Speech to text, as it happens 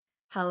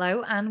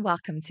Hello and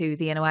welcome to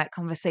the Inner Work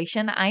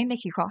Conversation. I'm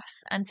Nikki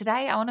Cross, and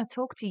today I want to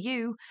talk to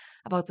you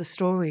about the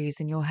stories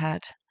in your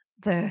head,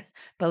 the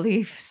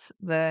beliefs,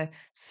 the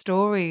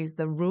stories,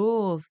 the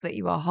rules that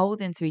you are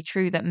holding to be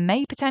true that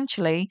may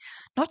potentially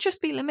not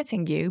just be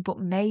limiting you, but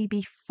may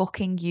be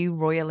fucking you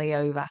royally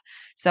over.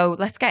 So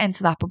let's get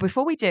into that. But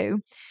before we do,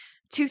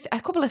 a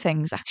couple of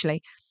things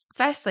actually.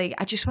 Firstly,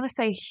 I just want to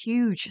say a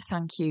huge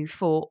thank you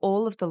for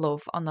all of the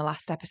love on the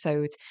last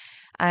episode.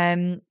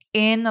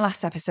 In the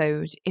last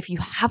episode, if you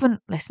haven't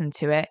listened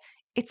to it,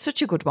 it's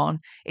such a good one.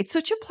 It's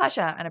such a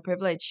pleasure and a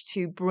privilege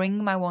to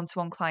bring my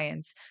one-to-one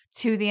clients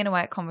to the Inner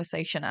Work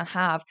Conversation and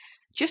have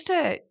just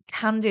a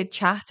candid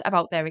chat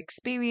about their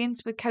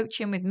experience with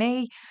coaching with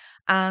me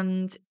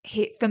and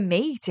for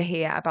me to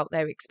hear about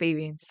their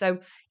experience. So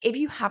if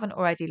you haven't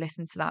already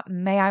listened to that,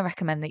 may I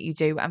recommend that you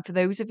do? And for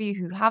those of you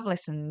who have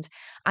listened,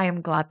 I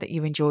am glad that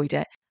you enjoyed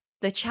it.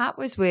 The chat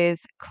was with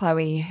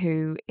Chloe,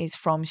 who is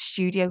from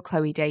Studio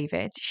Chloe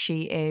David.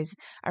 She is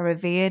a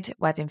revered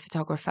wedding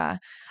photographer.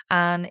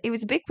 And it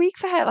was a big week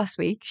for her last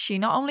week. She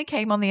not only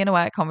came on the Inner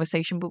Work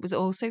Conversation, but was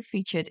also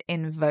featured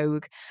in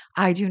Vogue.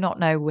 I do not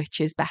know which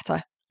is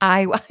better.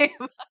 I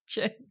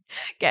imagine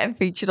getting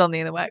featured on the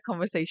Inner Work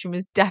Conversation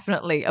was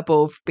definitely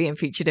above being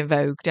featured in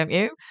Vogue, don't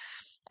you?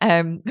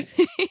 Um,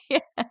 yeah.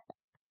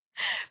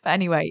 But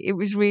anyway, it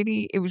was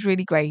really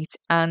great.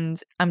 And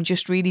I'm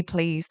just really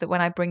pleased that when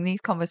I bring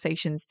these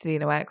conversations to the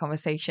Inner Work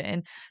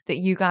Conversation, that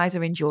you guys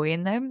are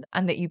enjoying them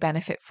and that you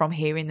benefit from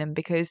hearing them.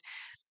 Because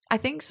I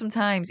think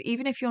sometimes,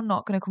 even if you're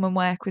not going to come and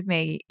work with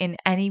me in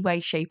any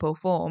way, shape, or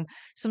form,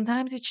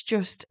 sometimes it's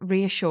just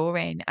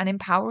reassuring and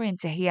empowering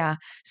to hear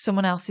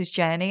someone else's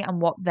journey and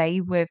what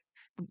they with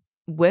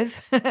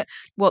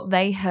what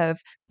they have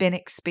been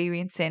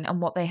experiencing and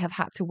what they have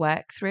had to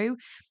work through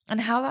and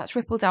how that's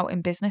rippled out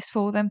in business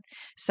for them.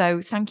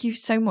 So thank you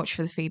so much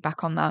for the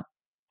feedback on that.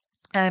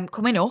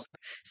 Coming up,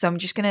 so I'm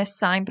just going to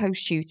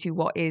signpost you to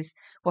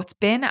what's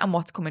been and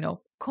what's coming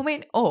up.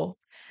 Coming up,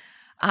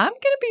 I'm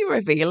going to be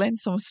revealing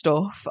some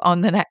stuff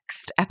on the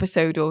next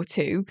episode or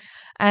two.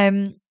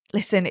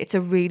 Listen, it's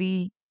a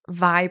really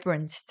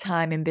vibrant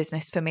time in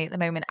business for me at the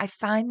moment. I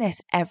find this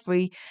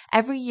every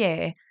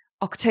year,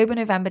 October,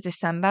 November,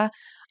 December.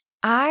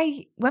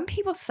 When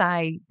people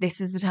say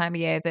this is the time of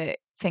year that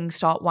things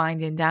start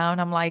winding down,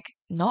 I'm like,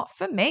 not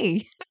for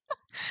me.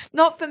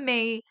 Not for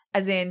me,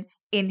 as in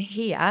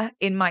here,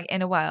 in my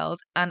inner world,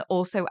 and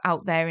also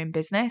out there in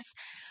business.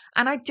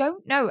 And I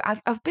don't know,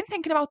 I've been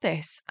thinking about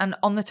this and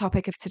on the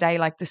topic of today,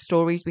 like the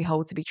stories we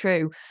hold to be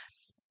true.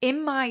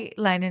 In my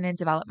learning and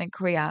development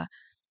career,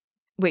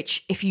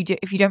 which if you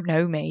don't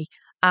know me,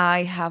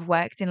 I have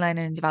worked in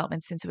learning and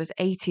development since I was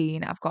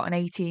 18. I've got an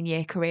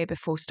 18-year career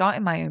before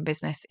starting my own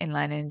business in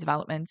learning and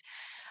development.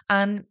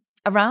 And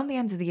around the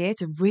end of the year,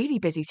 it's a really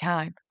busy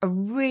time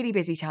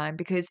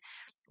because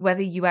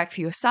whether you work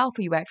for yourself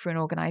or you work for an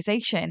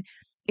organization,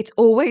 it's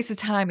always the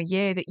time of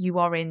year that you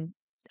are in,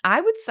 I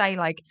would say,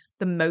 like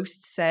the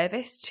most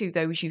service to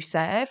those you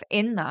serve,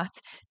 in that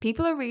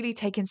people are really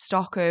taking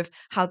stock of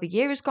how the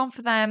year has gone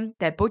for them,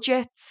 their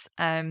budgets,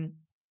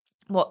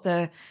 what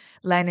the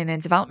learning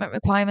and development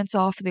requirements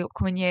are for the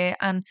upcoming year.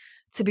 And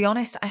to be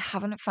honest, I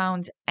haven't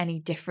found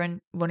any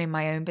different running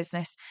my own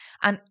business.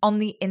 And on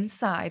the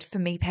inside, for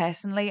me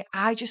personally,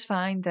 I just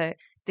find that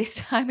this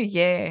time of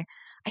year,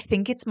 I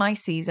think it's my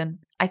season.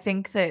 I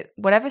think that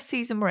whatever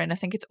season we're in, I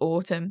think it's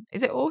autumn.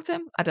 Is it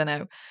autumn? I don't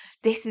know.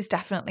 This is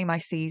definitely my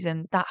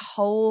season. That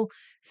whole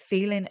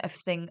feeling of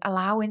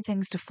allowing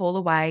things to fall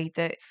away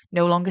that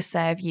no longer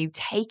serve you,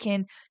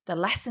 taking the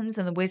lessons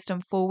and the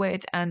wisdom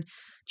forward and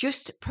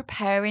just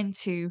preparing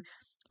to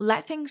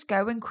let things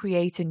go and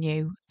create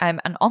anew.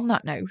 And on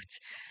that note,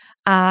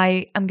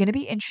 I am going to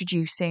be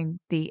introducing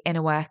the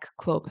Inner Work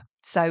Club.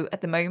 So at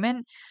the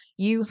moment,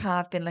 you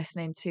have been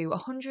listening to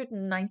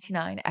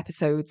 199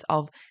 episodes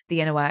of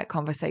the Inner Work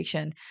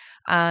Conversation.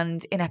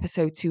 And in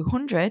episode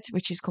 200,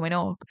 which is coming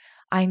up,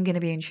 I'm going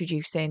to be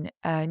introducing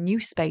a new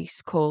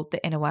space called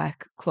the Inner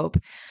Work Club.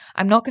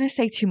 I'm not going to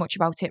say too much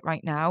about it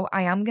right now.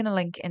 I am going to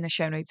link in the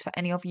show notes for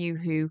any of you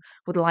who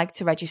would like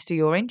to register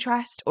your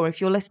interest, or if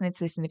you're listening to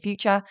this in the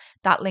future,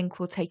 that link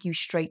will take you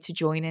straight to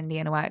joining the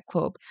Inner Work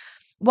Club.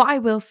 What I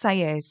will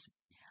say is,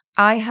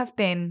 I have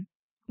been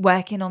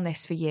working on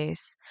this for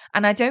years.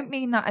 And I don't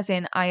mean that as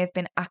in I have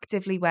been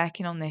actively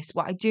working on this.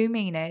 What I do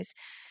mean is,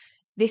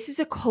 this is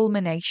a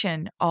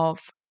culmination of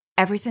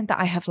everything that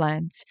I have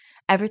learned,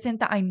 everything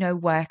that I know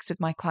works with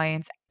my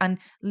clients, and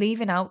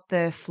leaving out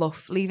the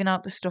fluff, leaving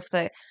out the stuff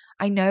that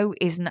I know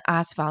isn't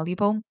as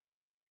valuable.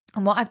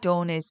 And what I've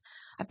done is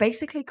I've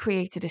basically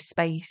created a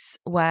space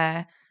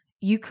where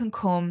you can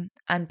come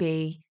and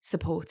be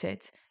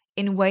supported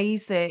in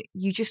ways that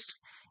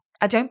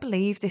I don't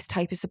believe this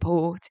type of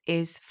support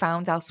is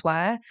found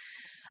elsewhere.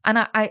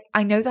 And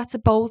I know that's a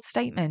bold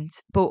statement,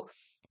 but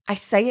I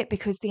say it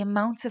because the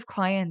amount of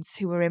clients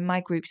who are in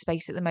my group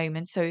space at the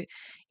moment. So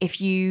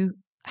if you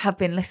have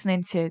been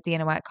listening to the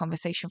Inner Work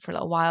Conversation for a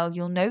little while,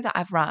 you'll know that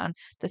I've ran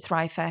the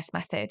Thrive First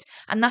method,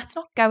 and that's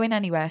not going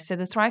anywhere. So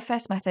the Thrive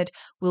First method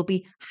will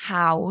be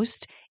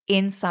housed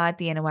inside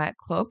the Inner Work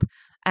Club.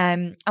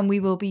 And we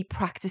will be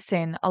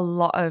practicing a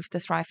lot of the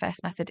Thrive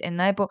First method in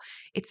there, but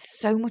it's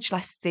so much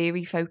less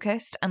theory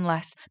focused and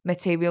less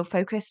material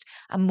focused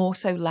and more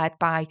so led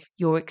by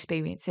your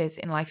experiences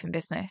in life and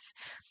business.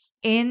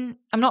 I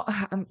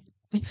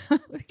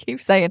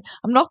keep saying,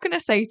 I'm not going to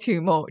say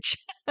too much,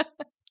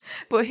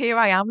 but here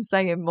I am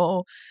saying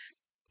more.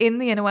 In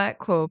the Inner Work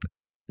Club,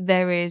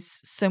 there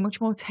is so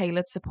much more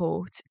tailored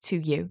support to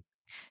you,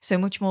 so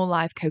much more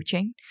live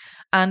coaching.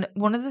 And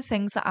one of the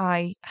things that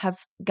I have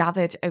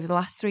gathered over the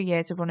last 3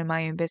 years of running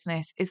my own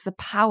business is the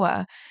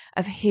power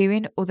of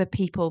hearing other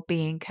people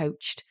being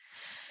coached.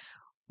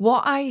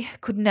 What I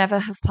could never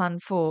have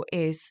planned for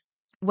is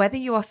whether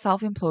you are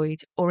self employed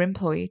or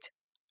employed,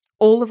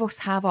 all of us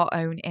have our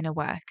own inner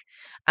work.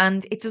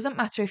 And it doesn't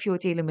matter if you're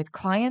dealing with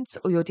clients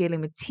or you're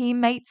dealing with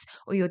teammates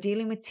or you're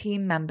dealing with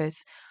team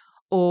members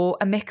or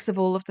a mix of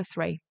all of the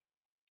three.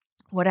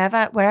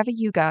 Wherever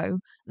you go,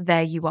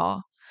 there you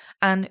are.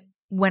 And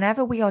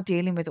whenever we are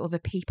dealing with other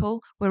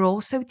people, we're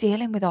also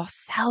dealing with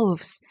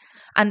ourselves.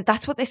 And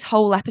that's what this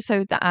whole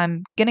episode that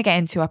I'm going to get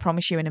into, I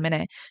promise you in a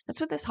minute, that's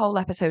what this whole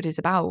episode is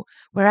about.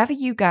 Wherever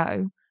you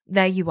go,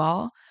 there you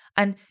are.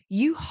 And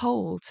you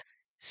hold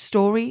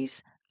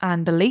stories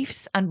and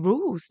beliefs and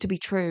rules to be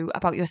true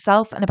about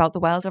yourself and about the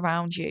world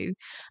around you.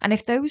 And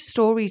if those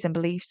stories and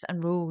beliefs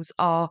and rules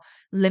are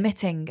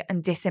limiting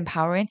and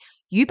disempowering,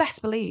 you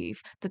best believe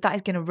that that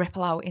is going to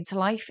ripple out into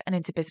life and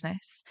into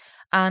business.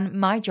 And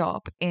my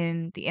job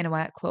in the Inner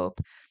Work Club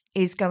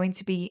is going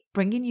to be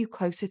bringing you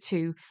closer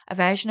to a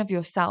version of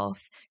yourself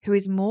who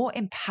is more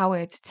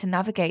empowered to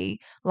navigate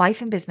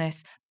life and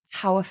business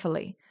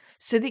powerfully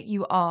so that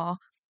you are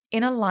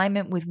in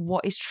alignment with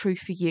what is true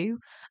for you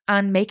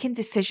and making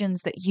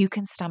decisions that you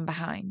can stand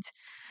behind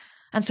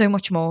and so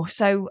much more.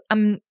 So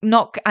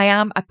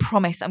I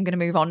promise I'm going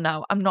to move on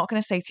now. I'm not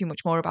going to say too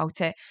much more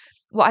about it.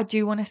 What I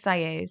do want to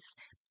say is,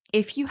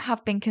 if you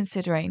have been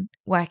considering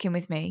working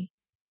with me,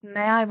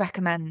 may I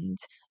recommend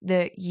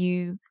that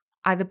you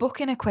either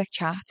book in a quick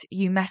chat,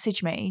 you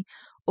message me,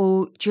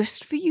 or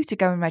just for you to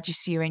go and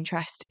register your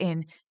interest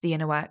in the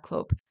Inner Work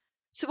Club.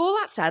 So all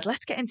that said,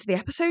 let's get into the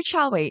episode,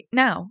 shall we?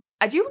 Now,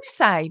 I do want to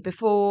say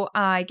before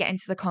I get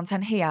into the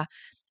content here,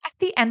 at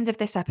the end of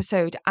this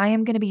episode, I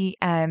am going to be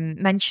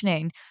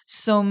mentioning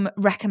some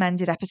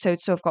recommended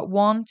episodes. So I've got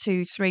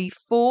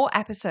 4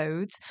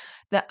 episodes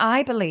that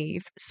I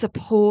believe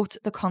support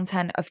the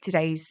content of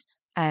today's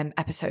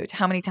episode.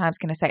 How many times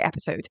can I say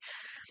episode?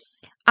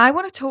 I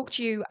want to talk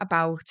to you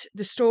about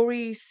the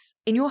stories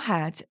in your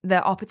head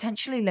that are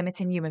potentially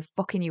limiting you and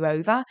fucking you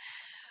over.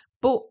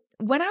 But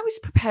when I was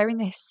preparing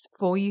this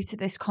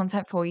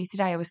content for you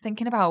today, I was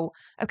thinking about,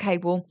 okay,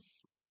 well,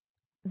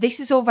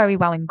 this is all very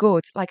well and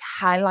good, like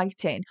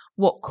highlighting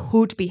what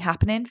could be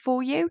happening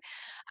for you.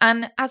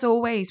 And as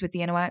always, with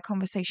the Inner Work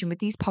Conversation, with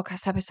these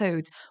podcast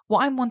episodes,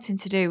 what I'm wanting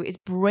to do is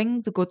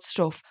bring the good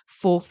stuff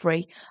for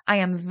free. I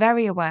am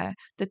very aware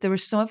that there are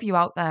some of you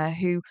out there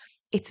who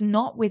it's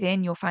not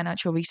within your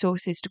financial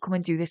resources to come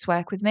and do this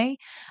work with me.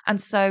 And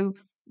so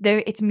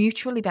it's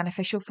mutually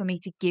beneficial for me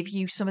to give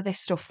you some of this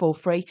stuff for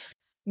free.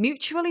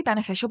 Mutually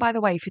beneficial, by the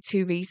way, for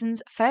 2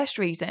 reasons. First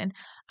reason,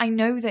 I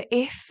know that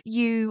if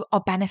you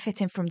are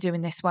benefiting from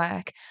doing this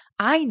work,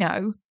 I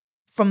know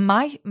from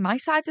my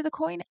side of the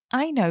coin,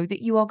 I know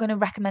that you are going to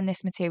recommend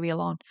this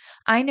material on.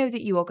 I know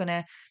that you are going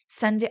to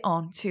send it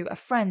on to a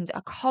friend,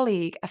 a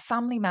colleague, a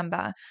family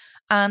member,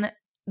 and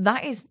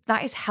that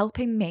is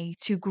helping me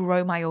to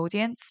grow my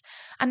audience.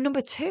 And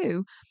number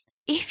 2,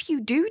 if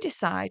you do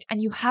decide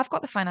and you have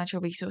got the financial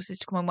resources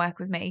to come and work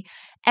with me,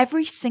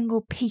 every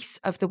single piece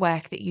of the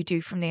work that you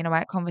do from the Inner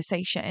Work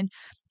Conversation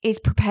is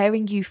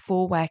preparing you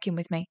for working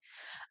with me.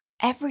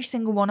 Every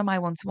single one of my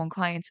one-to-one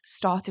clients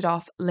started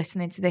off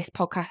listening to this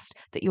podcast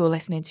that you're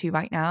listening to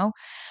right now.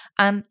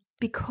 And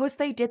because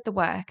they did the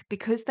work,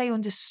 because they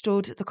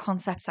understood the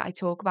concepts that I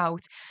talk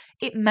about,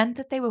 it meant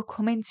that they were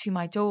coming to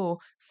my door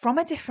from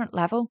a different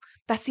level.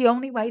 That's the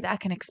only way that I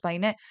can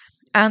explain it.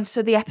 And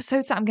so the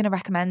episodes that I'm going to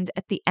recommend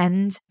at the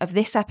end of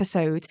this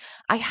episode,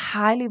 I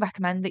highly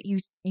recommend that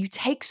you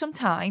take some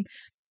time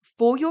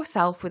for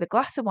yourself with a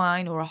glass of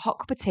wine or a hot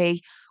cup of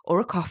tea or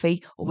a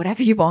coffee or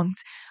whatever you want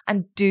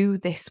and do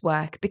this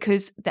work,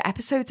 because the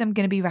episodes I'm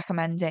going to be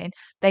recommending,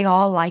 they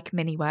are like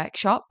mini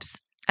workshops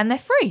and they're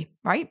free,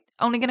 right?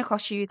 Only going to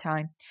cost you your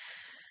time.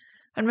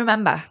 And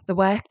remember, the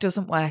work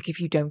doesn't work if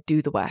you don't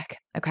do the work,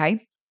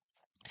 okay?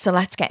 So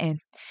let's get in.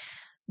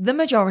 The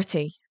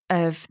majority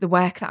of the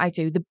work that I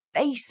do, the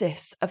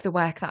basis of the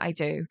work that I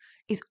do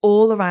is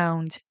all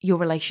around your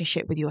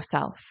relationship with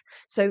yourself.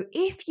 So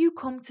if you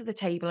come to the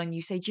table and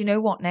you say, do you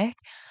know what, Nick?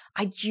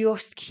 I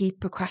just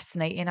keep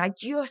procrastinating. I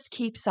just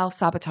keep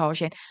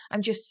self-sabotaging.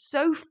 I'm just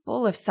so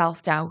full of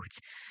self-doubt.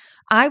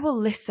 I will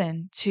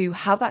listen to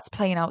how that's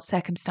playing out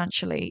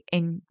circumstantially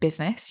in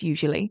business,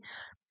 usually,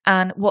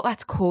 and what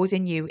that's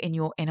causing you in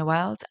your inner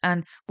world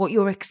and what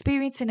you're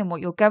experiencing and what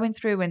you're going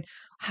through and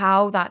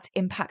how that's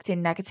impacting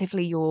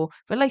negatively your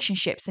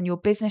relationships and your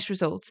business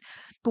results.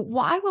 But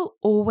what I will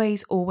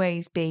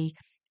always be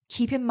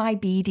keeping my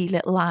beady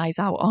little eyes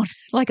out on,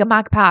 like a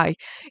magpie,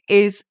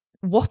 is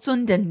what's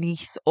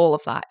underneath all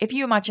of that. If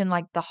you imagine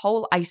like the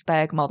whole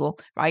iceberg model,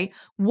 right?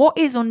 What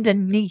is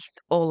underneath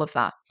all of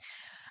that?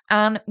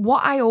 And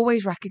what I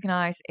always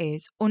recognize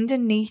is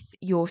underneath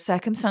your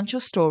circumstantial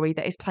story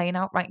that is playing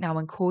out right now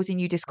and causing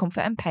you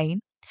discomfort and pain,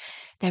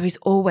 there is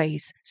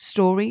always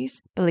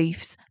stories,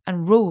 beliefs,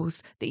 and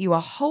rules that you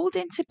are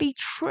holding to be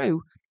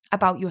true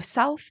about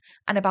yourself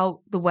and about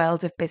the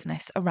world of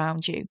business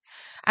around you.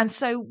 And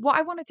so, what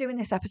I want to do in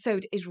this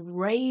episode is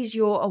raise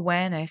your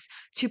awareness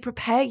to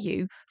prepare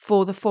you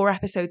for the 4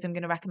 episodes I'm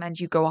going to recommend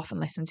you go off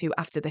and listen to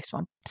after this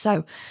one.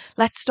 So,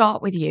 let's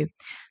start with you.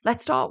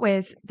 Let's start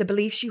with the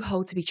beliefs you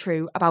hold to be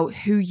true about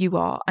who you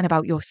are and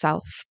about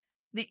yourself.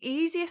 The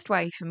easiest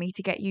way for me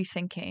to get you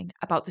thinking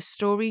about the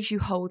stories you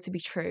hold to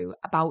be true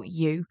about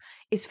you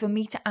is for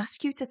me to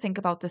ask you to think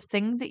about the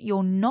thing that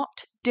you're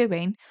not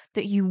doing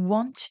that you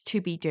want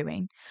to be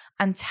doing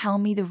and tell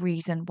me the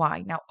reason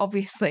why. Now,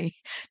 obviously,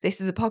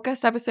 this is a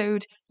podcast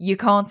episode. You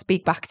can't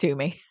speak back to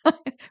me.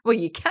 Well,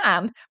 you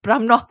can, but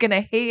I'm not going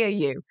to hear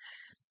you.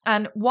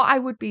 And what I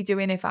would be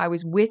doing if I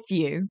was with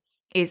you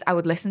is I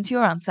would listen to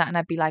your answer and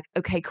I'd be like,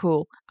 okay,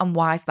 cool. And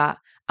why is that?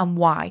 And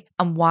why?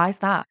 And why is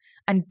that?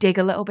 And dig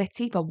a little bit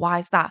deeper. Why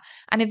is that?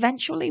 And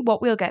eventually,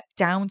 what we'll get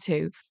down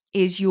to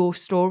is your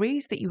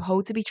stories that you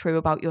hold to be true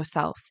about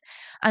yourself.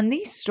 And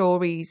these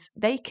stories,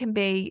 they can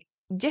be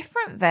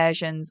different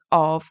versions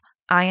of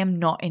I am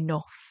not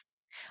enough.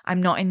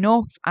 I'm not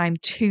enough. I'm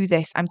too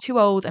this. I'm too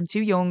old. I'm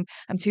too young.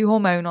 I'm too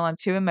hormonal. I'm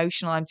too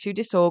emotional. I'm too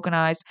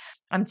disorganized.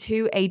 I'm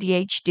too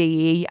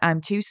ADHD.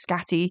 I'm too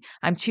scatty.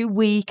 I'm too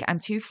weak. I'm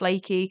too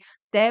flaky.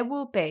 There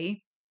will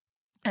be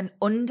an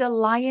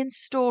underlying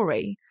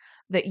story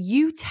that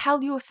you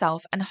tell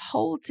yourself and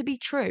hold to be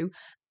true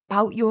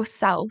about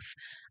yourself.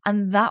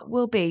 And that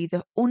will be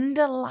the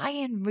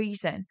underlying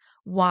reason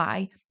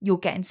why you're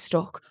getting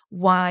stuck,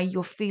 why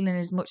you're feeling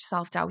as much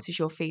self doubt as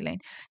you're feeling.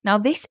 Now,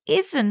 this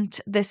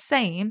isn't the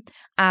same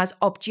as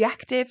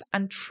objective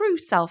and true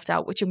self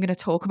doubt, which I'm going to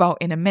talk about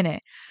in a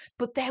minute,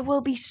 but there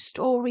will be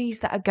stories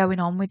that are going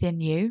on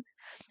within you.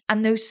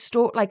 And those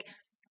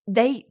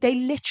they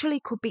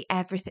literally could be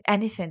everything,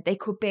 anything. They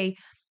could be,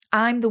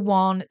 I'm the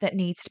one that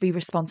needs to be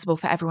responsible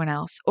for everyone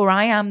else, or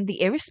I am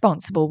the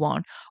irresponsible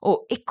one,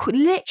 or it could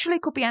literally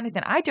could be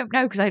anything. I don't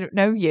know because I don't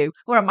know you,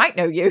 or I might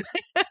know you,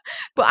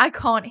 but I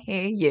can't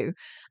hear you.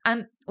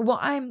 And what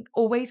I'm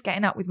always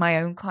getting at with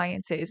my own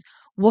clients is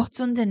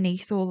what's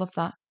underneath all of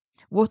that?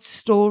 What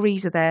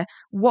stories are there?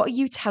 What are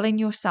you telling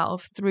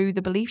yourself through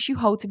the beliefs you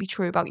hold to be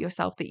true about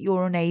yourself that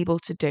you're unable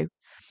to do?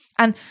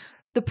 And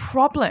the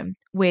problem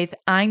with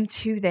I'm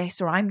too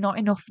this, or I'm not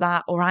enough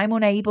that, or I'm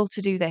unable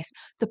to do this,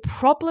 the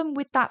problem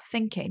with that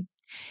thinking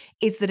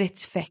is that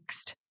it's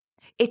fixed.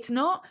 It's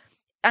not,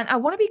 and I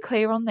want to be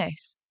clear on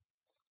this.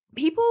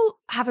 People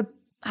have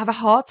a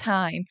hard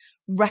time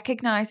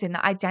recognizing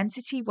that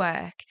identity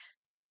work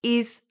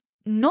is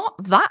not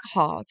that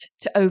hard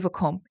to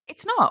overcome.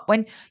 It's not.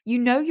 When you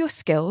know your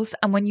skills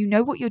and when you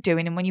know what you're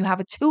doing and when you have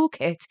a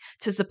toolkit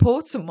to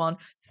support someone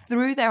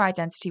through their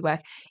identity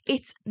work,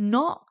 it's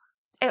not.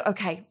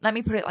 Okay, let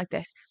me put it like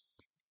this.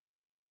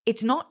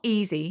 It's not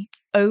easy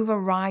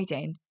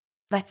overriding,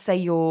 let's say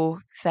you're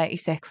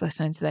 36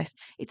 listening to this.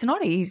 It's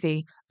not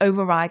easy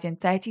overriding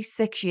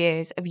 36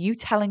 years of you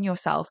telling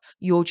yourself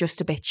you're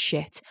just a bit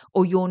shit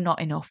or you're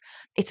not enough.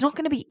 It's not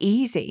going to be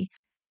easy.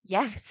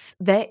 Yes,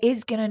 there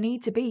is going to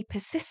need to be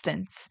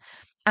persistence.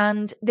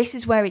 And this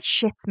is where it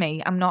shits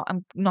me. I'm not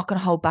going to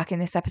hold back in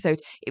this episode.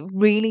 It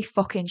really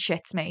fucking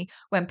shits me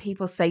when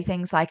people say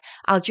things like,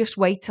 I'll just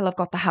wait till I've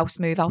got the house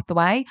move out the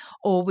way,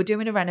 or we're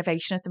doing a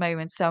renovation at the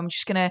moment, so I'm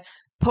just going to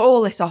put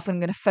all this off and I'm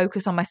going to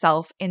focus on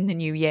myself in the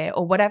new year,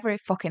 or whatever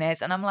it fucking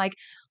is. And I'm like,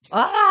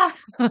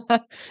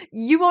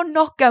 you are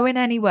not going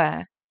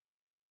anywhere.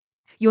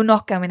 You're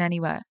not going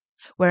anywhere.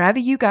 Wherever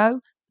you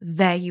go,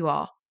 there you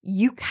are.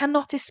 You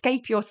cannot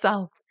escape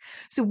yourself.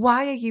 So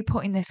why are you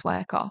putting this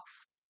work off?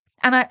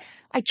 And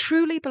I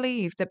truly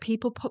believe that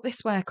people put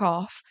this work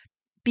off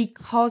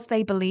because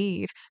they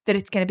believe that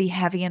it's going to be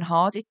heavy and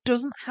hard. It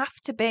doesn't have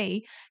to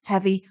be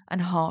heavy and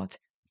hard.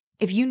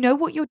 If you know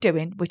what you're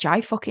doing, which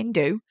I fucking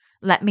do,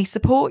 let me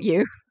support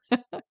you,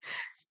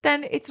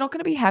 then it's not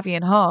going to be heavy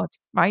and hard,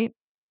 right?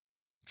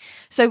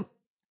 So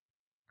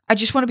I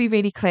just want to be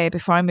really clear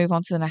before I move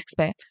on to the next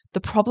bit.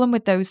 The problem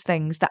with those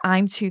things, that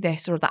I'm too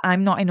this, or that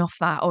I'm not enough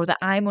that, or that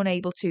I'm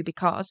unable to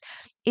because,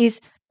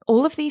 is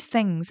all of these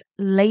things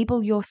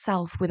label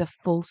yourself with a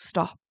full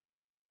stop.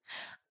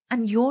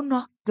 And you're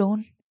not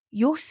done.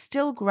 You're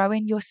still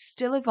growing. You're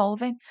still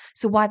evolving.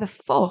 So why the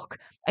fuck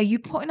are you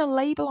putting a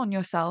label on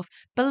yourself,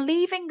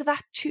 believing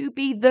that to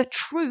be the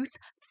truth,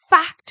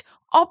 fact,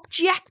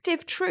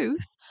 objective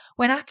truth,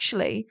 when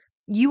actually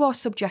you are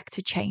subject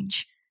to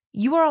change?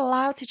 You are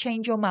allowed to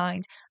change your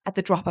mind at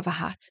the drop of a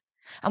hat.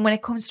 And when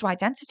it comes to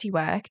identity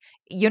work,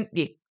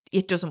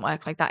 it doesn't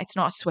work like that. It's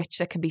not a switch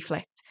that can be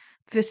flicked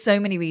for so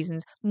many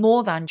reasons,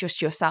 more than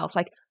just yourself.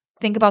 Like,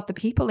 think about the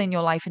people in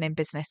your life and in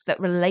business that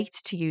relate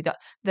to you,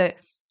 that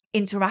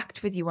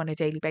interact with you on a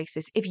daily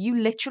basis. If you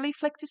literally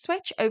flicked a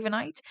switch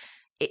overnight,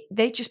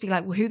 they'd just be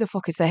like, well, who the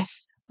fuck is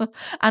this?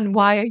 And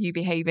why are you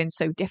behaving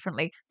so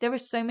differently? There are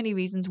so many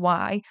reasons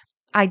why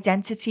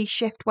identity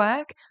shift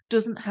work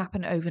doesn't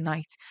happen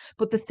overnight.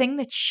 But the thing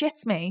that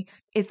shits me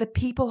is that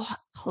people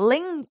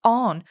cling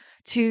on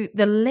to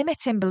the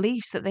limiting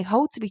beliefs that they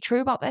hold to be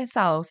true about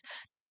themselves.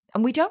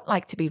 And we don't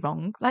like to be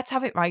wrong. Let's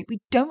have it right. We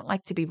don't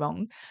like to be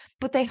wrong,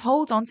 but they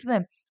hold on to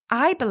them.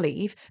 I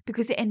believe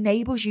because it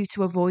enables you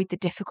to avoid the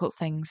difficult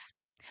things.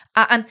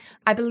 And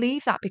I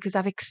believe that because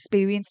I've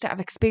experienced it. I've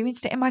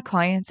experienced it in my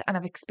clients and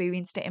I've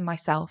experienced it in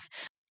myself.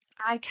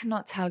 I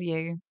cannot tell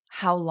you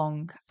how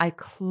long I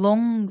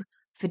clung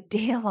for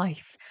dear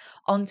life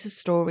onto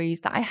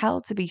stories that I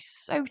held to be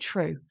so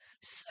true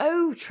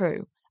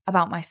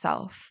about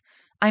myself.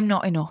 I'm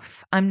not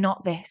enough. I'm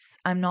not this.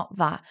 I'm not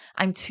that.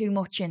 I'm too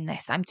much in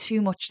this. I'm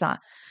too much that.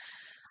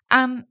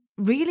 And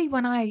really,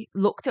 when I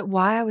looked at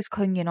why I was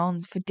clinging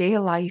on for dear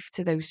life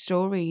to those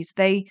stories,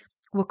 they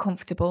were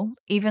comfortable,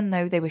 even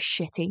though they were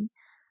shitty.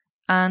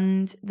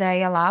 And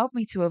they allowed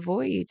me to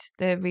avoid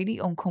the really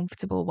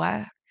uncomfortable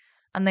work.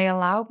 And they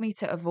allowed me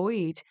to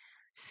avoid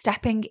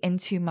stepping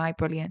into my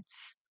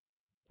brilliance.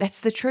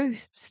 That's the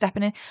truth,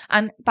 stepping in.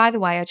 And by the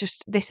way,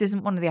 this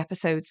isn't one of the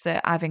episodes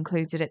that I've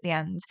included at the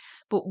end,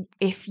 but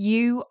if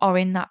you are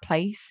in that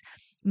place,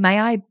 may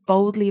I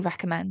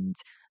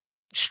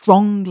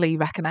strongly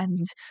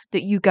recommend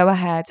that you go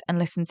ahead and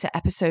listen to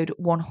episode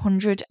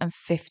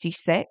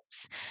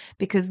 156,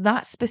 because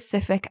that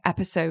specific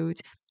episode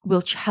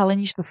will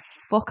challenge the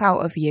fuck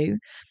out of you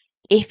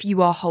if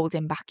you are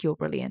holding back your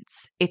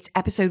brilliance. It's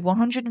episode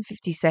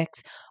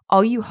 156.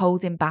 Are you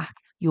holding back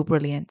your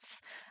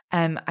brilliance?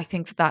 I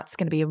think that's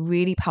going to be a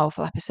really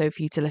powerful episode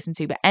for you to listen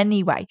to. But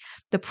anyway,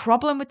 the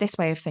problem with this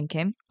way of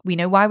thinking, we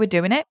know why we're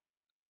doing it.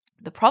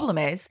 The problem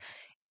is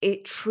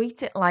it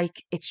treats it like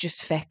it's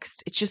just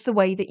fixed. It's just the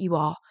way that you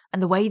are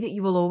and the way that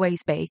you will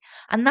always be.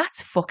 And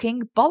that's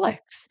fucking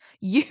bollocks.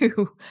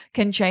 You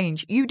can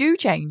change. You do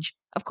change.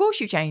 Of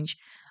course you change.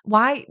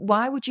 Why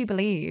would you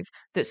believe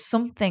that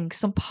something,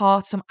 some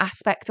part, some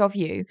aspect of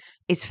you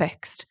is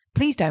fixed?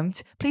 Please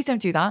don't. Please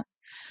don't do that.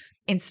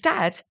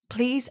 Instead,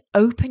 please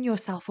open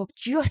yourself up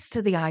just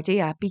to the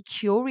idea. Be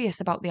curious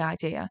about the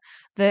idea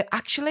that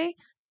actually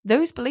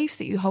those beliefs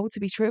that you hold to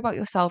be true about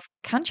yourself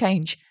can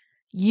change.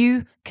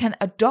 You can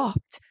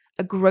adopt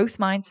a growth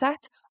mindset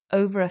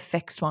over a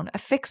fixed one. A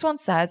fixed one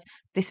says,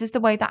 this is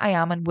the way that I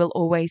am and will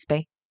always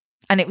be.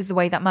 And it was the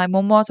way that my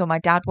mum was or my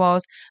dad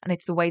was. And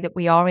it's the way that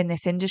we are in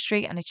this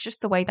industry. And it's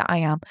just the way that I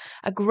am.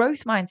 A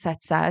growth mindset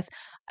says,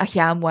 oh,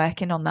 yeah, I'm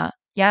working on that.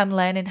 Yeah, I'm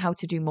learning how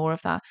to do more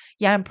of that.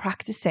 Yeah, I'm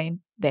practicing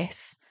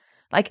this.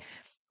 Like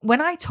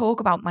when I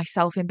talk about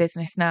myself in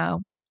business now,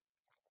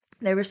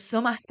 there are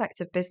some aspects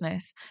of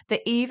business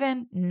that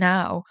even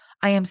now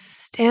I am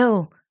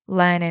still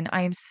learning.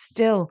 I am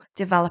still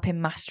developing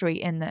mastery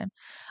in them.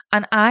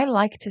 And I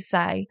like to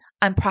say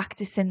I'm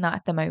practicing that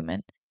at the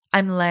moment.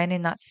 I'm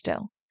learning that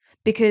still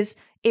because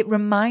it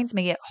reminds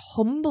me, it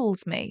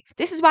humbles me.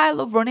 This is why I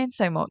love running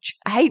so much.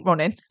 I hate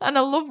running and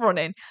I love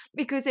running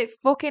because it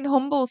fucking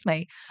humbles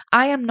me.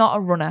 I am not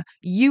a runner.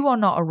 You are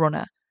not a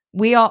runner.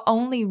 We are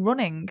only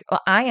running, or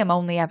I am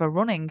only ever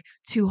running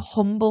to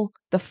humble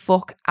the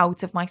fuck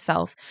out of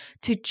myself,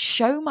 to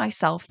show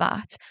myself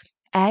that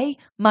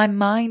my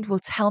mind will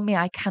tell me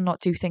I cannot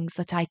do things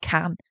that I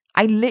can.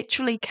 I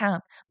literally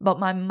can, but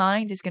my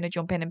mind is going to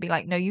jump in and be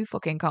like, no, you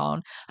fucking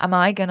can't. Am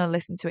I going to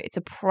listen to it? It's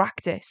a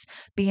practice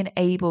being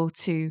able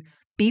to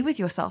be with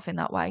yourself in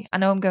that way. I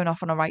know I'm going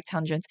off on a right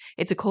tangent.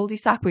 It's a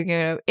cul-de-sac. We're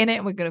going to in it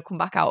and we're going to come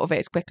back out of it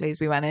as quickly as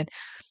we went in.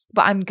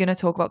 But I'm going to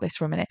talk about this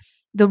for a minute.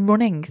 The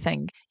running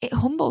thing, it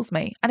humbles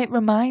me and it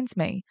reminds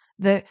me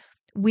that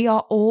we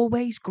are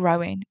always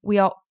growing. We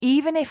are,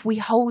 even if we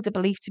hold a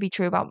belief to be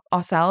true about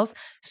ourselves,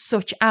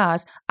 such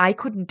as I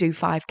couldn't do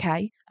 5K.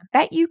 I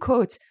bet you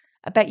could.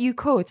 I bet you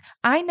could.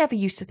 I never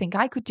used to think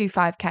I could do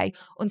 5K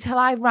until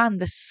I ran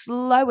the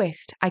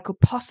slowest I could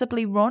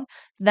possibly run.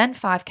 Then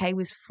 5K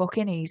was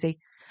fucking easy.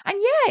 And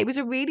yeah, it was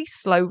a really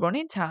slow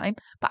running time,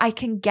 but I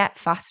can get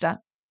faster.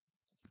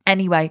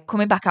 Anyway,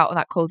 coming back out of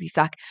that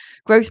cul-de-sac,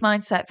 growth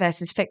mindset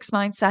versus fixed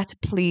mindset,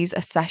 please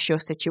assess your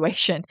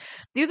situation.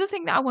 The other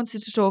thing that I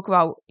wanted to talk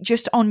about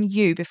just on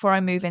you before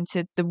I move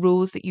into the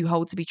rules that you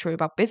hold to be true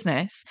about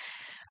business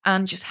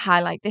and just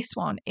highlight this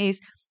one is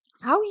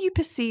how you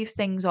perceive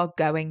things are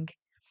going.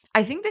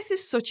 I think this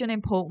is such an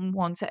important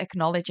one to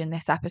acknowledge in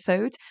this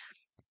episode.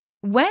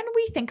 When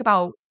we think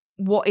about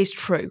what is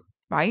true,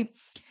 right?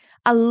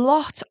 A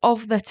lot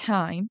of the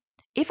time,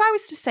 if I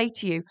was to say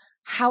to you,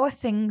 how are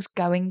things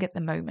going at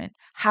the moment?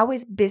 How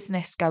is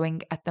business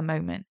going at the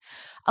moment?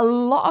 A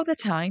lot of the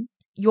time,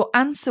 your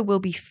answer will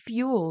be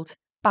fueled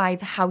by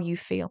how you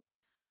feel.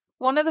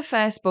 One of the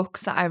first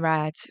books that I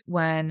read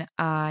when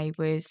I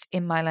was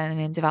in my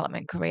learning and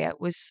development career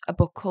was a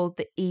book called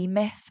The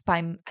E-Myth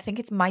by, I think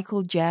it's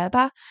Michael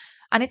Gerber.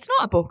 And it's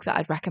not a book that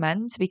I'd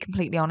recommend, to be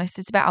completely honest.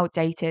 It's a bit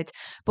outdated.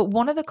 But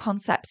one of the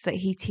concepts that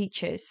he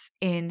teaches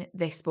in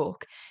this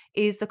book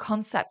is the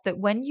concept that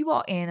when you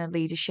are in a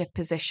leadership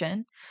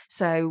position,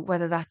 so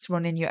whether that's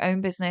running your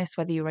own business,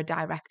 whether you're a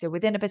director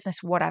within a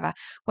business, whatever,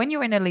 when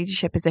you're in a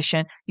leadership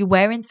position, you're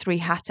wearing 3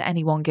 hats at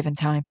any one given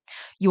time.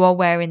 You are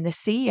wearing the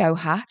CEO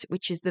hat,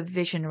 which is the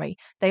visionary.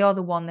 They are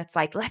the one that's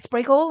like, let's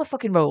break all the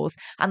fucking rules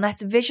and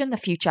let's vision the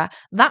future.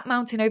 That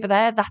mountain over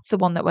there, that's the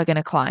one that we're going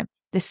to climb.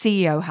 The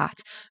CEO hat.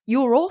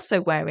 You're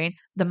also wearing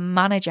the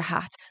manager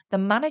hat. The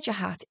manager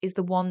hat is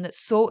the one that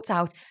sorts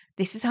out,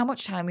 this is how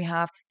much time we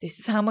have, this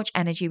is how much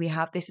energy we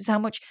have, this is how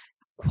much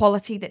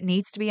quality that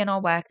needs to be in our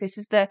work, this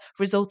is the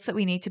results that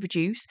we need to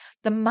produce.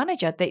 The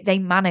manager, they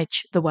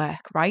manage the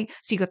work, right?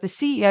 So you've got the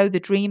CEO, the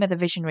dreamer, the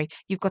visionary.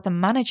 You've got the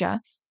manager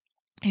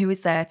who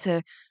is there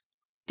to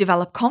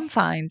develop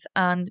confines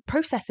and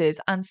processes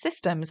and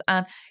systems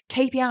and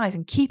KPIs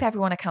and keep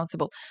everyone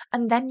accountable.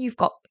 And then you've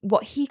got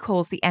what he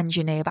calls the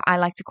engineer, but I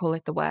like to call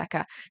it the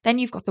worker. Then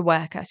you've got the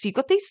worker. So you've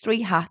got these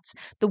 3 hats.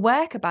 The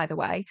worker, by the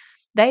way,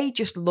 they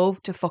just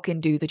love to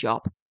fucking do the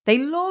job. They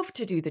love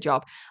to do the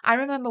job. I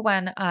remember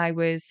when I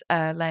was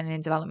a learning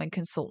and development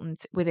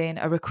consultant within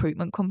a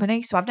recruitment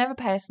company. So I've never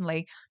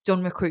personally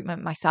done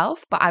recruitment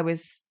myself, but I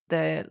was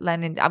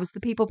the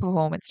people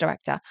performance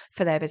director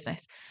for their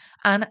business.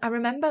 And I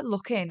remember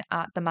looking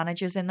at the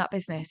managers in that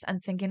business and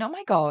thinking, oh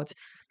my God,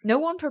 no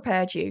one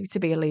prepared you to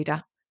be a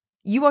leader.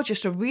 You are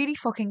just a really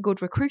fucking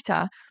good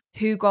recruiter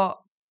who got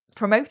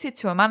promoted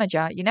to a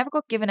manager. You never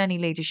got given any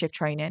leadership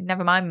training,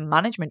 never mind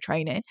management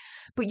training,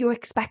 but you're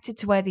expected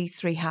to wear these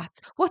 3 hats.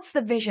 What's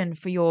the vision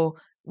for your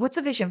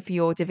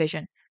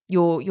division?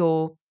 Your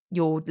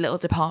little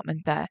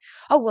department there.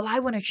 Oh, well, I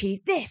want to achieve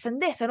this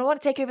and this, and I want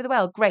to take over the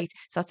world. Great.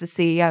 So that's the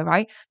CEO,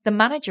 right? The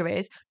manager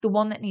is the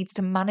one that needs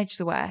to manage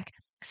the work,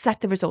 set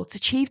the results,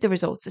 achieve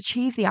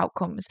the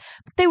outcomes.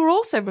 But they were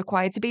also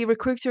required to be a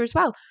recruiter as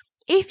well.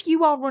 If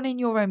you are running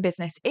your own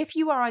business, if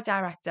you are a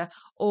director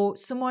or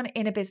someone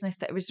in a business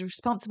that is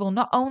responsible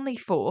not only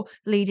for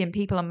leading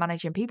people and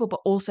managing people, but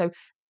also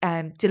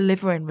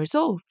delivering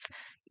results,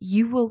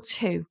 you will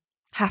too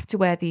have to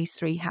wear these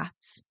 3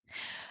 hats.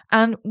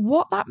 And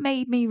what that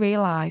made me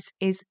realize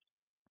is,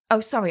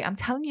 oh, sorry, I'm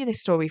telling you this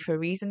story for a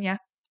reason. Yeah,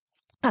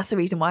 that's the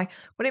reason why.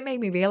 What it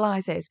made me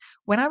realize is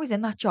when I was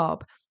in that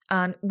job,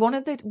 and one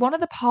of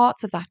the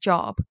parts of that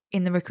job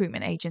in the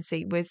recruitment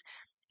agency was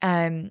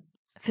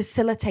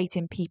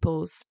facilitating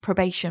people's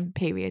probation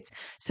periods.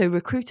 So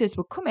recruiters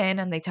would come in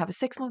and they'd have a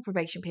 6-month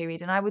probation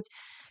period, and I would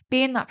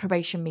be in that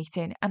probation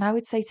meeting and I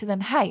would say to them,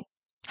 hey,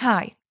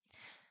 hi,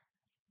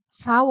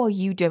 how are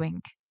you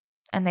doing?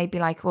 And they'd be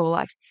like, well,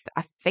 I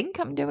think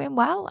I'm doing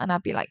well. And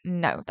I'd be like,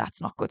 no,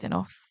 that's not good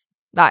enough.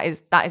 That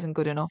isn't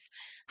good enough.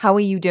 How are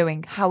you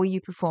doing? How are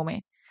you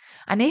performing?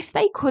 And if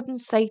they couldn't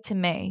say to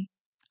me,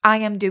 I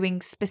am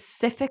doing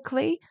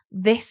specifically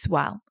this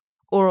well,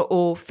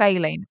 or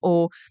failing,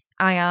 or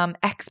I am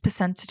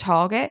X% to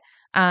target,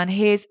 and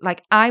here's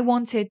like, I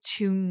wanted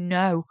to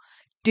know,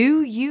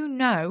 do you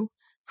know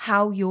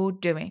how you're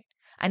doing?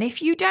 And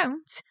if you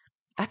don't,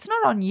 that's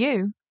not on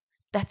you,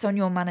 that's on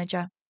your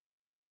manager.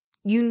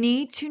 You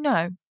need to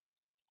know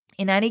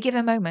in any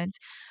given moment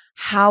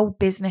how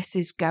business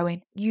is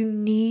going. You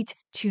need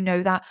to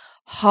know that.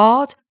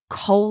 Hard,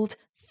 cold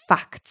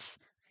facts.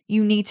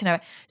 You need to know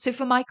it. So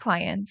for my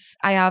clients,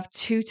 I have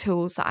 2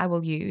 tools that I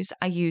will use.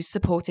 I use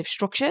supportive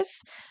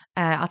structures.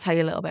 I'll tell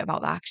you a little bit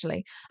about that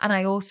actually. And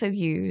I also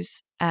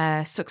use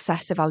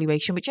success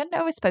evaluation, which I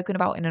know is spoken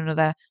about in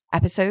another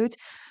episode.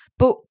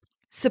 But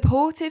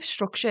supportive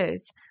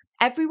structures,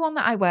 everyone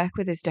that I work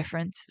with is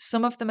different.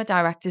 Some of them are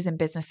directors in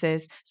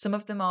businesses, some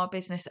of them are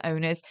business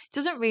owners. It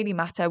doesn't really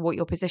matter what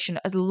your position,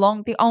 as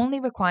long the only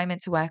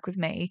requirement to work with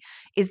me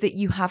is that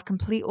you have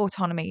complete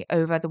autonomy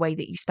over the way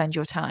that you spend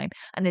your time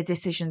and the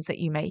decisions that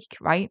you make,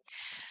 right?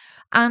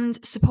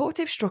 And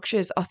supportive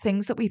structures are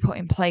things that we put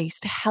in place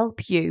to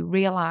help you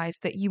realize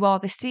that you are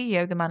the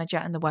CEO, the manager,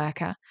 and the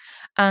worker.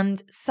 And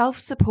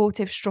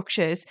self-supportive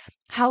structures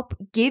help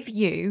give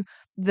you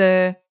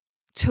the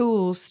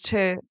tools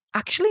to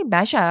actually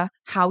measure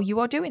how you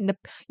are doing.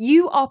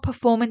 You are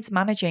performance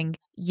managing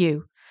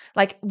you.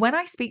 Like when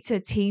I speak to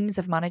teams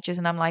of managers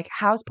and I'm like,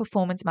 how's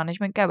performance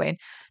management going?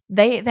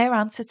 Their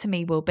answer to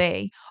me will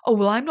be, oh,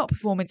 well, I'm not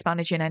performance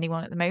managing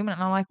anyone at the moment.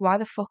 And I'm like, why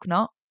the fuck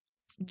not?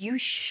 You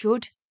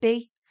should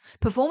be.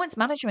 Performance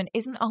management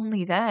isn't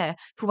only there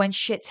for when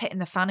shit's hitting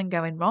the fan and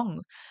going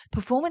wrong.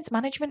 Performance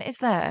management is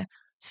there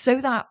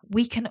so that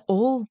we can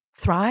all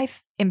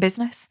thrive in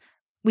business.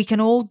 We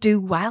can all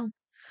do well.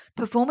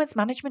 Performance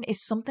management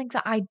is something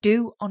that I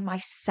do on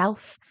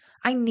myself.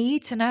 I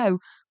need to know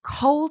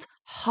cold,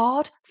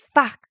 hard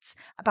facts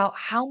about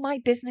how my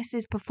business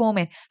is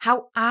performing,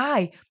 how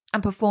I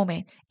am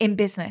performing in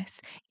business.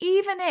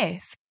 Even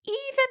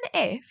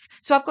if,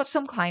 so I've got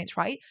some clients,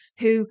 right,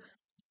 who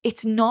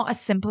it's not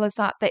as simple as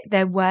that.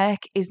 Their work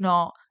is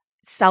not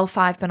sell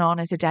 5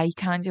 bananas a day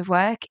kind of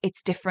work.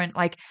 It's different.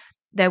 Like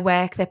their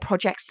work, their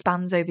project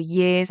spans over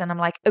years. And I'm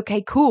like,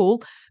 okay,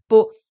 cool.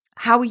 But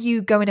how are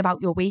you going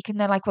about your week? And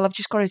they're like, well, I've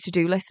just got a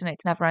to-do list and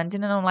it's never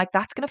ending. And I'm like,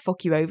 that's going to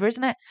fuck you over,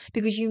 isn't it?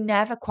 Because you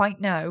never quite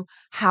know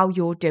how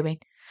you're doing.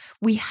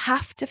 We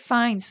have to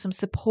find some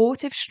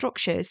supportive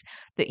structures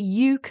that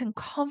you can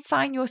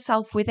confine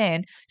yourself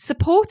within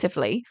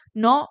supportively,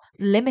 not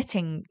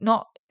limiting,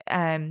 not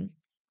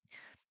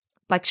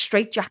like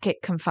straitjacket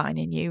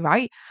confining you,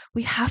 right?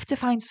 We have to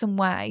find some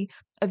way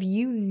of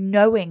you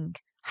knowing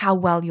how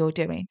well you're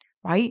doing,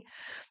 right?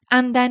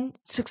 And then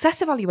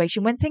success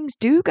evaluation, when things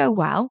do go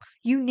well,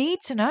 you need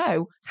to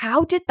know,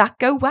 how did that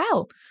go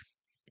well?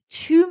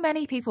 Too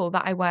many people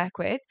that I work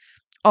with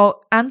are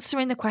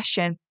answering the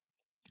question,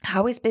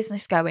 how is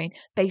business going,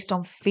 based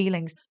on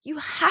feelings. You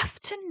have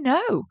to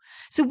know.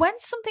 So when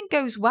something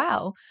goes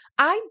well,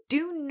 I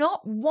do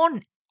not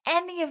want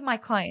any of my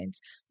clients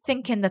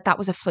thinking that that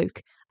was a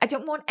fluke. I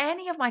don't want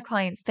any of my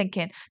clients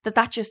thinking that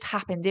that just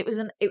happened. It was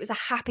a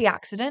happy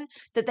accident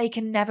that they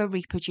can never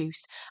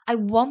reproduce. I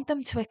want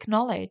them to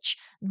acknowledge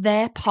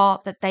their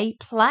part that they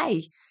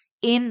play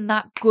in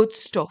that good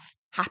stuff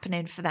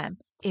happening for them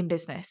in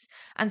business.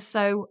 And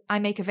so I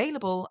make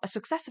available a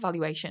success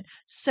evaluation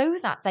so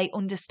that they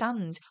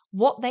understand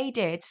what they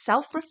did,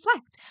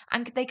 self-reflect,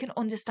 and they can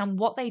understand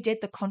what they did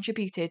that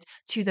contributed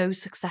to those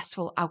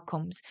successful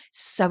outcomes.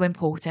 So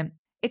important.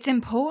 It's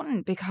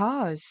important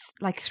because,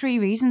 like, three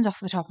reasons off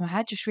the top of my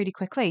head, just really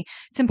quickly.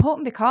 It's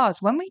important because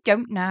when we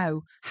don't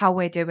know how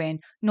we're doing,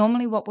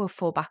 normally what we'll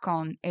fall back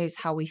on is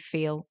how we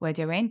feel we're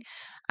doing.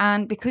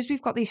 And because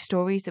we've got these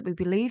stories that we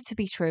believe to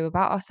be true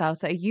about ourselves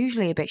that are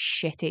usually a bit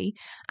shitty,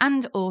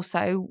 and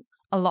also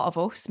a lot of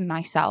us,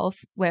 myself,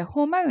 we're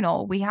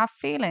hormonal, we have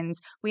feelings,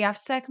 we have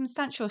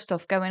circumstantial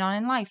stuff going on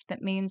in life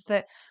that means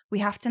that we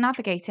have to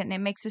navigate it and it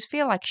makes us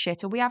feel like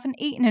shit, or we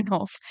haven't eaten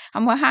enough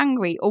and we're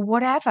hungry, or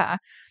whatever.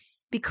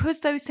 Because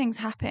those things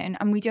happen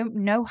and we don't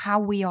know how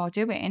we are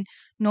doing,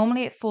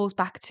 normally it falls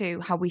back to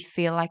how we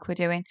feel like we're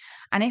doing.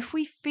 And if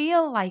we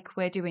feel like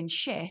we're doing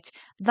shit,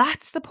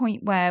 that's the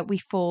point where we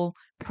fall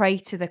prey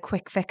to the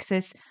quick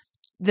fixes,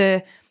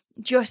 the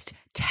just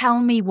tell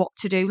me what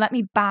to do. Let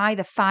me buy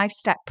the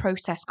 5-step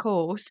process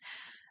course.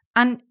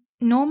 And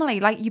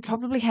normally, like you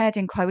probably heard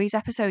in Chloe's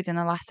episode, in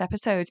the last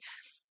episode,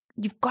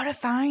 you've got to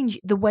find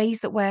the ways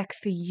that work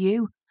for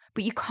you.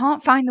 But you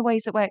can't find the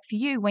ways that work for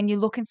you when you're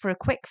looking for a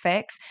quick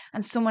fix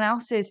and someone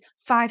else's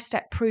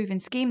 5-step proven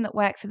scheme that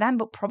worked for them,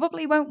 but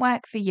probably won't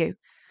work for you.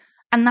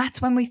 And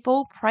that's when we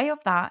fall prey of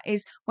that,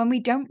 is when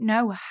we don't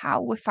know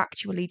how we're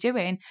factually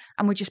doing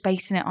and we're just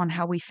basing it on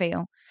how we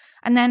feel.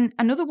 And then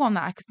another one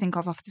that I could think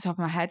of off the top of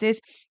my head is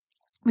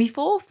we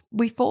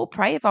fall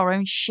prey of our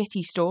own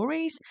shitty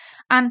stories.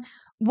 And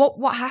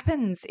what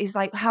happens is,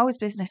 like, how is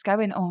business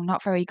going? Oh,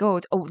 not very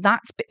good. Oh,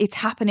 it's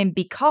happening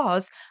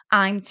because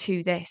I'm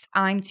to this,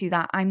 I'm to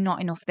that, I'm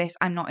not enough this,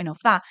 I'm not enough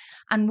that.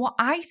 And what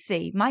I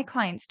see my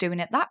clients doing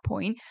at that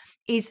point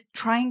is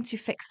trying to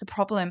fix the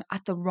problem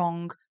at the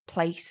wrong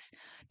place.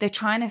 They're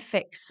trying to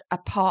fix a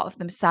part of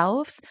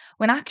themselves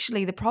when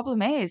actually the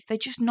problem is they're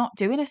just not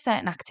doing a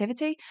certain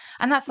activity.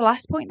 And that's the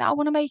last point that I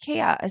want to make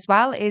here as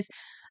well, is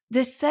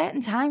there's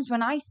certain times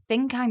when I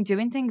think I'm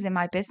doing things in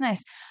my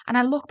business and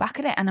I look back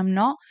at it and I'm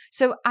not.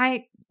 So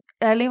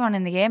earlier on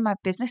in the year, my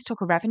business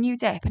took a revenue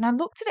dip and I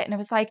looked at it and I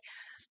was like,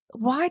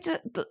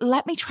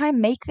 let me try and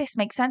make this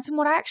make sense. And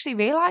what I actually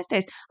realized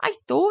is I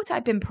thought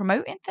I'd been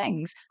promoting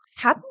things.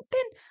 Hadn't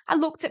been. I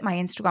looked at my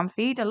Instagram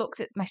feed, I looked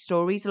at my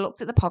stories, I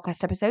looked at the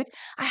podcast episodes.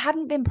 I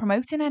hadn't been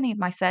promoting any of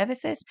my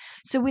services.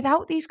 So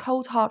without these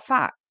cold hard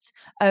facts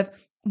of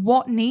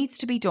what needs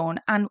to be done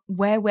and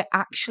where we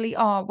actually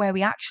are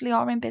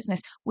in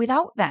business,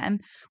 without them,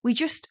 we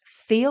just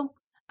feel.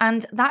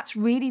 And that's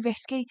really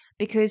risky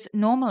because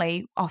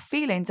normally our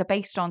feelings are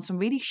based on some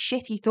really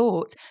shitty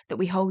thoughts that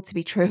we hold to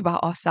be true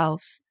about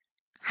ourselves.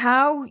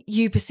 How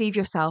you perceive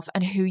yourself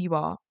and who you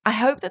are. I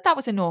hope that that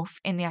was enough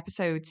in the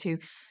episode to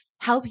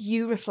help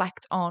you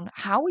reflect on,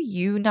 how are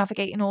you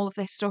navigating all of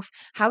this stuff?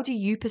 How do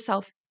you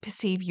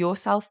perceive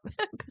yourself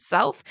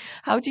self?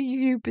 How do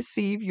you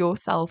perceive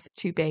yourself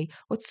to be?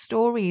 What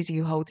stories are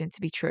you holding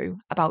to be true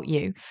about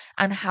you?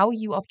 And how are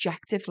you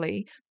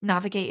objectively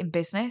navigating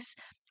business?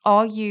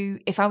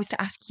 If I was to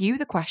ask you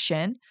the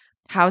question,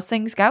 how's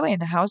things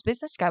going? How's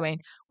business going?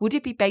 Would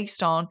it be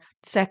based on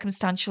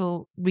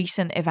circumstantial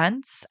recent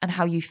events and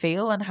how you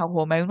feel and how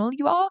hormonal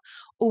you are?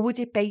 Or would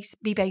it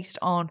be based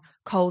on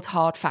cold,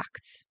 hard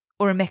facts,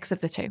 or a mix of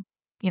the two?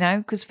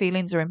 Because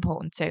feelings are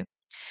important too.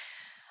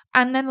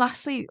 And then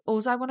lastly,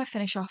 all I want to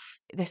finish off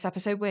this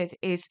episode with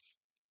is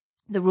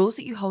the rules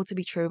that you hold to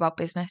be true about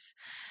business.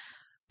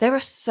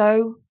 There's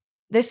so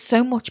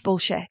much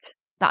bullshit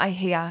that I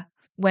hear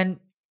when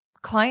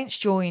clients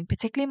join,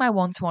 particularly my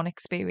one-to-one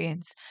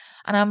experience.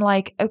 And I'm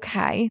like,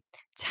 okay,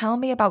 tell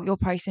me about your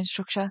pricing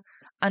structure.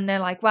 And they're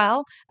like,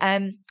 well,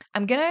 I'm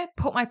going to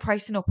put my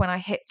pricing up when I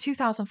hit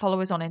 2,000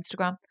 followers on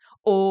Instagram,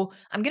 or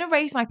I'm going to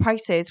raise my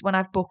prices when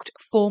I've booked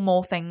 4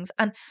 more things.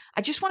 And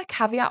I just want to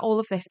caveat all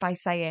of this by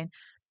saying,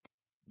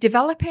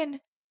 developing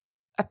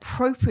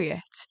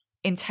appropriate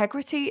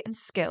integrity and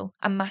skill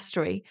and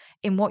mastery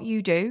in what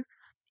you do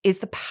is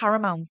the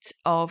paramount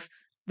of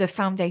the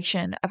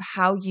foundation of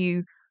how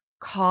you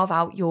carve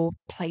out your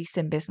place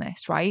in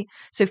business, right?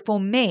 So for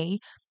me,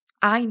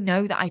 I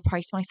know that I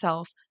price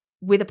myself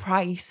with a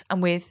price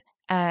and with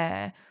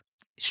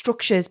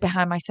structures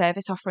behind my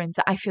service offerings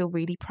that I feel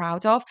really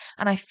proud of.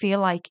 And I feel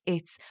like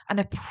it's an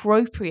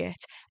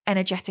appropriate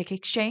energetic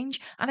exchange.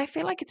 And I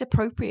feel like it's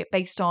appropriate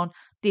based on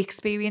the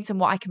experience and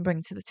what I can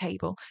bring to the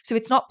table. So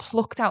it's not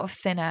plucked out of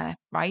thin air,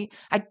 right?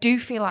 I do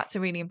feel that's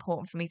really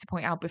important for me to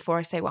point out before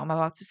I say what I'm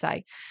about to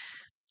say.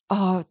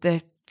 Oh,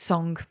 the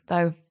song,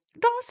 though.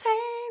 Don't say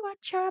what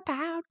you're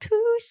about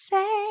to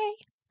say.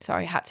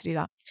 Sorry, I had to do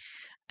that.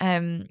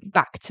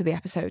 Back to the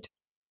episode.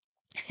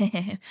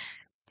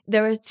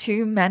 There are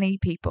too many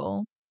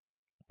people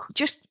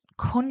just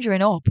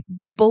conjuring up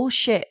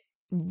bullshit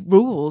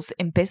rules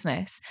in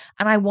business.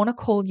 And I want to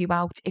call you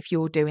out if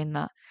you're doing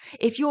that.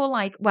 If you're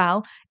like,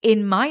 well,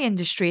 in my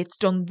industry, it's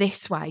done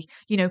this way.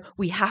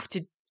 We have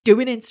to do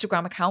an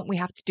Instagram account, we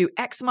have to do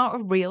X amount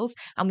of reels,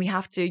 and we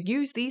have to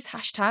use these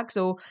hashtags.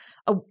 Or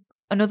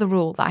another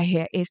rule that I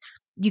hear is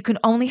you can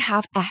only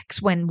have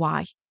X when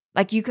Y.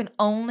 Like you can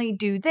only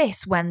do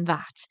this when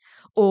that.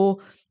 Or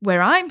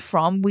where I'm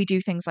from, we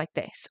do things like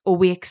this, or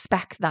we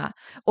expect that.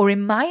 Or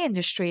in my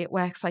industry, it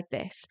works like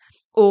this.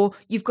 Or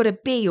you've got to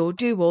be or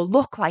do or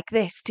look like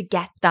this to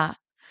get that.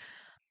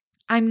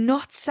 I'm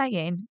not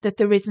saying that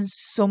there isn't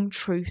some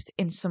truth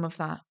in some of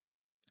that.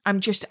 I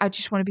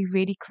just want to be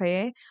really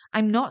clear.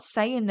 I'm not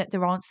saying that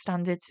there aren't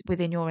standards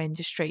within your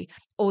industry,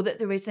 or that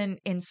there isn't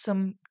in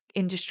some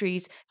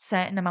industries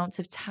certain amounts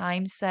of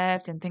time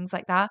served and things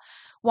like that.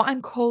 What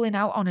I'm calling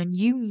out on, and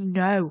you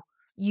know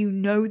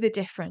the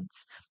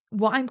difference.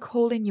 What I'm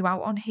calling you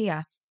out on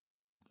here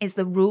is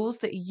the rules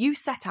that you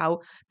set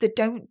out that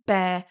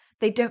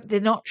they're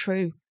not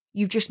true.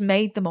 You've just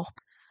made them up.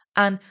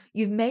 And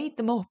you've made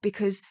them up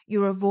because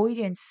you're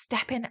avoiding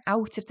stepping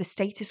out of the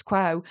status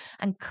quo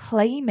and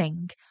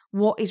claiming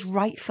what is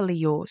rightfully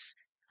yours.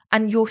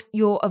 And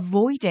you're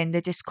avoiding the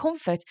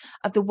discomfort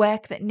of the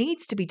work that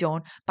needs to be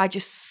done by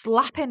just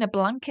slapping a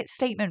blanket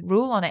statement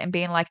rule on it and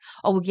being like,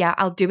 oh, well, yeah,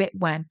 I'll do it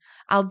when.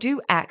 I'll do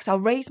X. I'll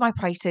raise my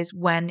prices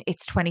when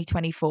it's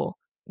 2024.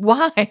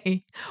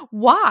 Why?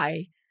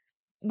 Why?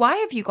 Why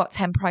have you got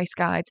 10 price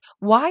guides?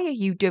 Why are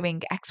you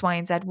doing X, Y,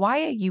 and Z?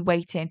 Why are you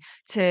waiting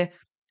to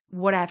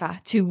whatever?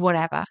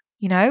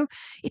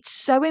 It's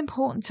so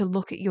important to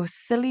look at your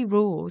silly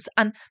rules.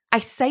 And I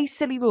say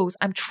silly rules,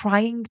 I'm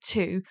trying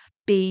to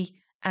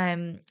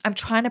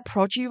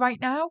prod you right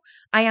now.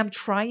 I am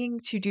trying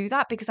to do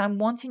that because I'm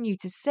wanting you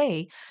to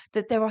see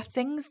that there are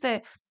things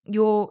that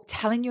you're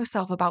telling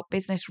yourself about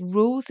business,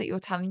 rules that you're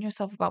telling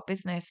yourself about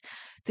business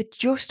that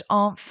just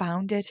aren't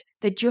founded.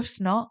 They're just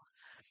not.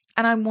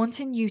 And I'm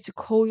wanting you to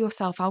call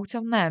yourself out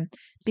on them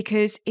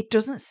because it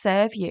doesn't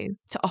serve you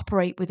to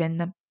operate within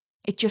them.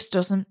 It just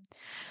doesn't.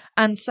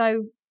 And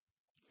so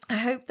I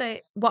hope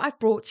that what I've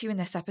brought to you in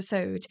this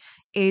episode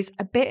is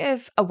a bit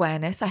of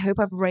awareness. I hope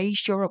I've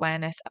raised your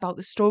awareness about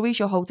the stories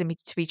you're holding me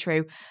to be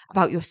true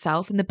about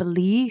yourself and the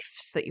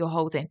beliefs that you're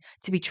holding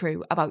to be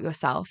true about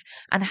yourself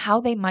and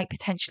how they might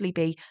potentially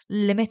be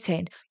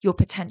limiting your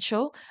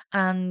potential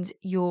and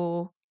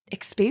your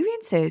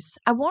experiences.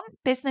 I want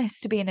business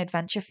to be an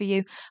adventure for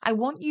you. I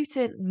want you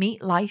to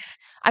meet life.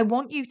 I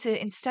want you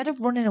to, instead of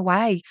running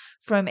away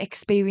from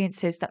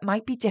experiences that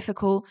might be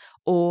difficult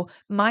or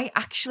might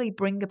actually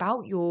bring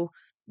about your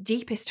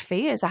deepest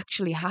fears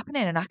actually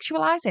happening and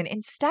actualizing.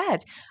 Instead,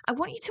 I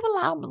want you to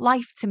allow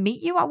life to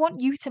meet you. I want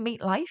you to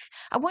meet life.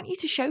 I want you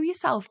to show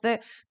yourself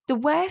that the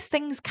worst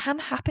things can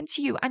happen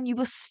to you and you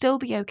will still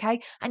be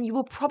okay. And you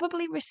will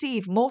probably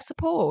receive more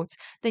support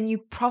than you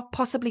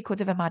possibly could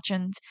have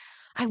imagined.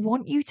 I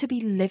want you to be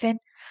living.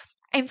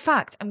 In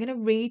fact, I'm going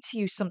to read to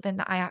you something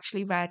that I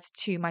actually read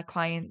to my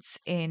clients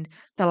in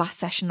the last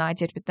session that I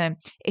did with them.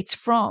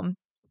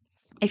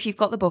 If you've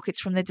got the book, it's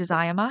from the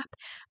Desire Map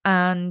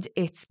and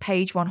it's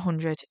page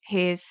 100.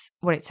 Here's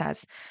what it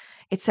says.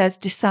 It says,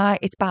 decide,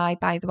 it's by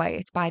the way,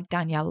 it's by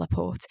Danielle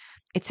Laporte.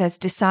 It says,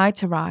 decide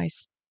to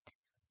rise,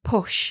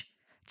 push,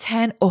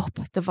 turn up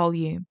the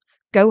volume,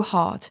 go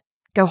hard,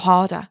 go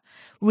harder,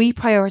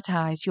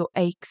 reprioritize your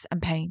aches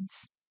and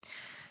pains.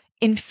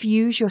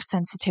 Infuse your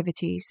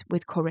sensitivities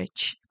with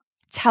courage.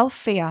 Tell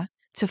fear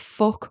to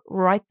fuck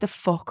right the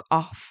fuck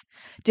off.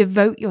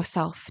 Devote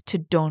yourself to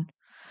done.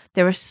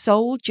 There are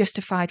soul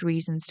justified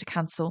reasons to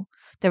cancel.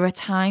 There are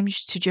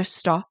times to just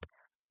stop.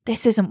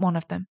 This isn't one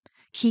of them.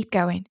 Keep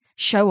going.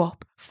 Show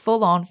up.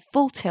 Full on,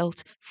 full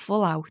tilt,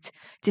 full out.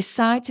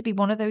 Decide to be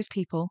one of those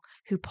people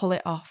who pull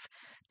it off.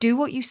 Do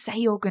what you say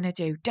you're going to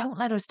do. Don't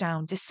let us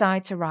down.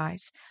 Decide to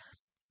rise.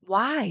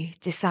 Why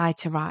decide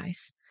to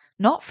rise?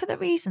 Not for the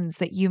reasons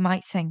that you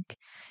might think.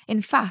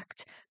 In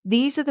fact,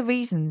 these are the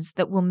reasons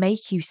that will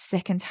make you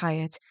sick and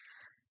tired.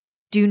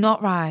 Do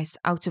not rise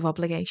out of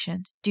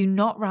obligation. Do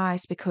not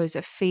rise because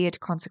of feared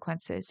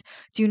consequences.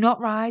 Do not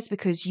rise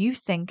because you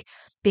think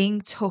being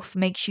tough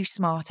makes you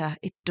smarter.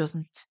 It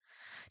doesn't.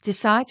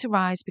 Decide to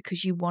rise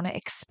because you want to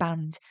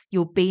expand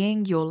your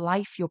being, your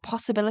life, your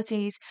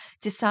possibilities.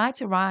 Decide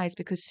to rise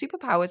because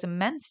superpowers are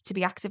meant to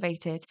be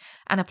activated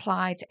and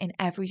applied in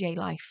everyday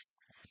life.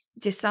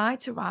 Decide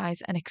to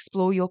rise and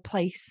explore your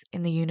place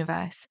in the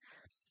universe.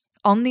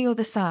 On the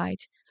other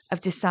side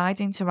of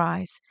deciding to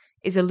rise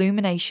is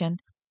illumination,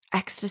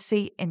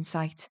 ecstasy,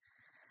 insight.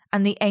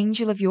 And the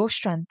angel of your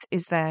strength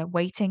is there,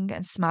 waiting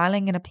and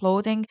smiling and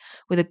applauding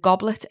with a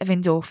goblet of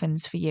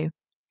endorphins for you.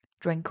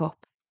 Drink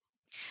up.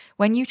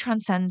 When you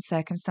transcend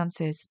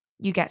circumstances,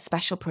 you get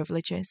special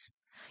privileges.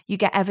 You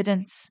get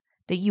evidence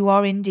that you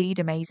are indeed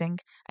amazing,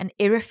 and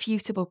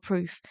irrefutable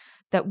proof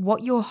that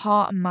what your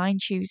heart and mind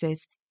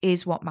chooses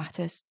is what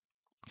matters.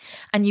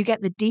 And you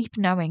get the deep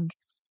knowing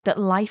that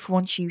life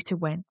wants you to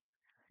win.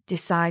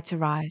 Decide to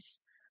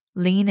rise.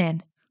 Lean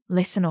in,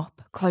 listen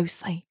up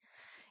closely.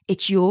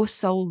 It's your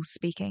soul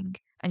speaking,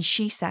 and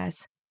she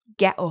says,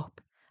 get up.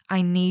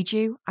 I need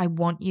you. I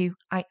want you.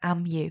 I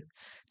am you.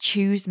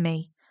 Choose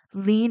me.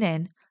 Lean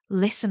in,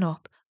 listen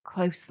up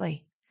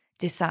closely.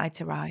 Decide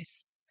to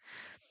rise.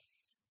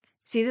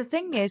 See, the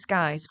thing is,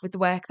 guys, with the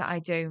work that I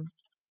do,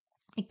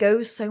 it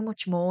goes so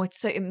much more.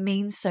 It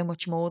means so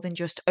much more than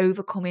just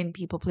overcoming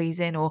people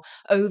pleasing or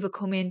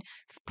overcoming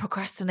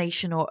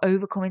procrastination or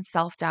overcoming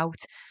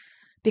self-doubt.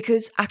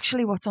 Because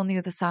actually, what's on the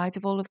other side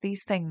of all of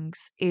these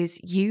things is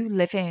you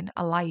living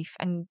a life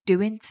and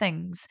doing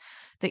things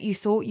that you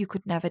thought you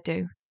could never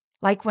do.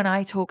 Like when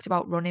I talked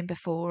about running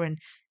before and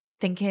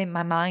thinking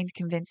my mind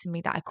convincing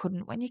me that I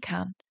couldn't, when you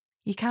can.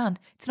 You can.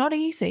 It's not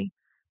easy,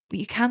 but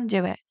you can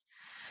do it.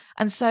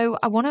 And so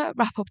I want to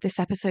wrap up this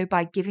episode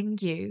by giving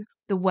you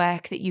the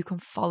work that you can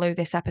follow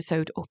this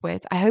episode up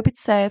with. I hope it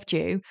served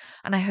you,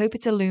 and I hope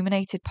it's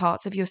illuminated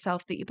parts of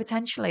yourself that you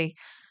potentially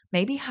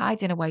maybe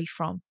hiding away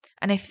from.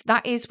 And if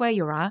that is where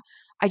you're at,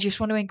 I just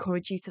want to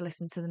encourage you to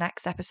listen to the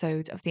next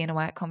episode of the Inner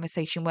Work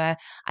Conversation, where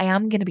I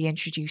am going to be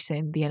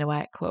introducing the Inner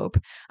Work Club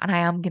and I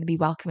am going to be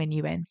welcoming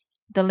you in.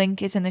 The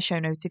link is in the show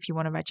notes if you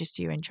want to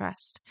register your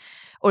interest,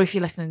 or if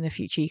you're listening in the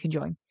future, you can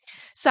join.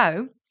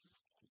 So,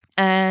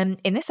 in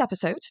this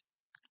episode,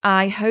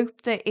 I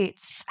hope that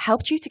it's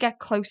helped you to get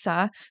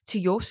closer to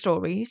your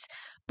stories.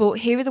 But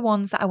here are the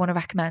ones that I want to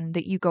recommend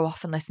that you go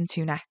off and listen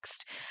to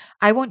next.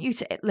 I want you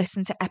to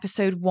listen to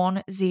episode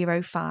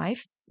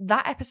 105.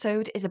 That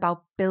episode is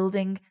about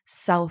building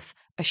self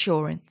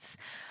assurance.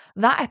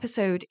 That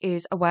episode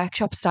is a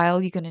workshop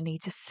style. You're going to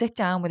need to sit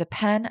down with a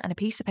pen and a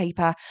piece of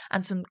paper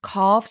and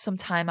carve some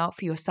time out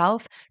for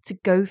yourself to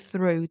go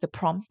through the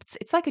prompts.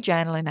 It's like a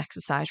journaling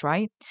exercise,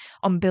 right?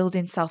 On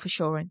building self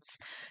assurance.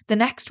 The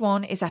next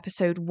one is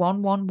episode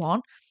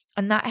 111.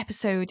 And that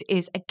episode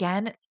is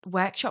again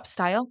workshop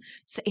style.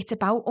 So it's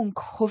about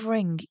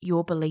uncovering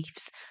your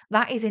beliefs.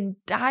 That is in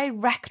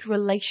direct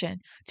relation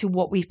to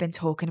what we've been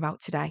talking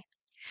about today.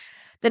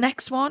 The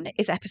next one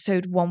is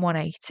episode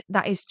 118.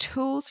 That is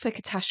tools for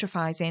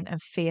catastrophizing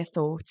and fear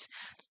thoughts.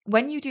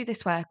 When you do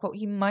this work, what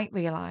you might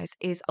realize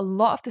is a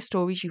lot of the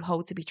stories you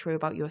hold to be true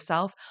about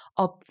yourself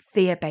are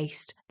fear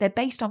based. They're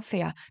based on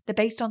fear. They're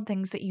based on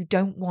things that you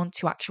don't want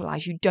to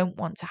actualize, you don't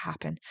want to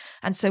happen.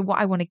 And so, what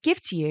I want to give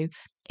to you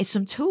is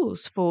some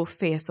tools for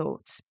fear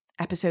thoughts.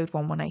 Episode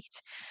 118.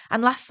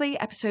 And lastly,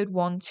 episode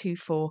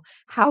 124,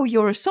 how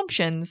your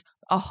assumptions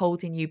are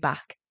holding you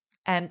back.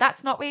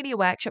 That's not really a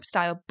workshop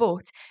style,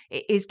 but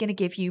it is going to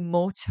give you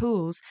more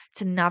tools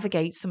to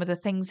navigate some of the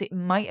things that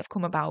might have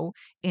come about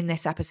in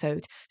this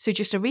episode. So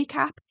just a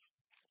recap.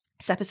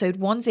 It's episode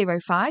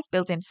 105,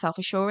 Building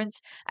Self-Assurance,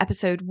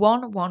 episode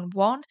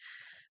 111,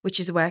 which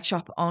is a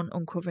workshop on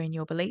uncovering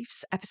your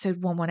beliefs,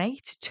 episode 118,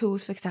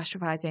 tools for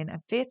catastrophizing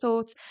and fear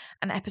thoughts,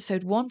 and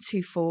episode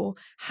 124,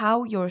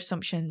 how your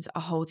assumptions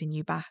are holding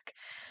you back.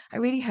 I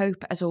really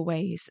hope, as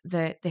always,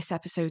 that this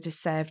episode has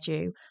served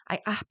you. I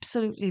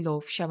absolutely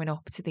love showing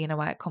up to the Inner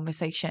Work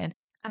Conversation.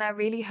 And I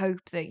really hope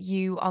that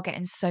you are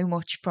getting so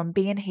much from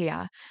being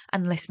here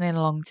and listening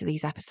along to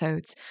these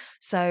episodes.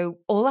 So,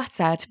 all that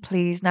said,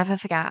 please never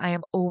forget I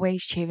am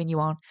always cheering you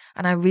on.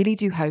 And I really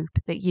do hope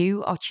that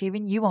you are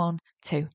cheering you on too.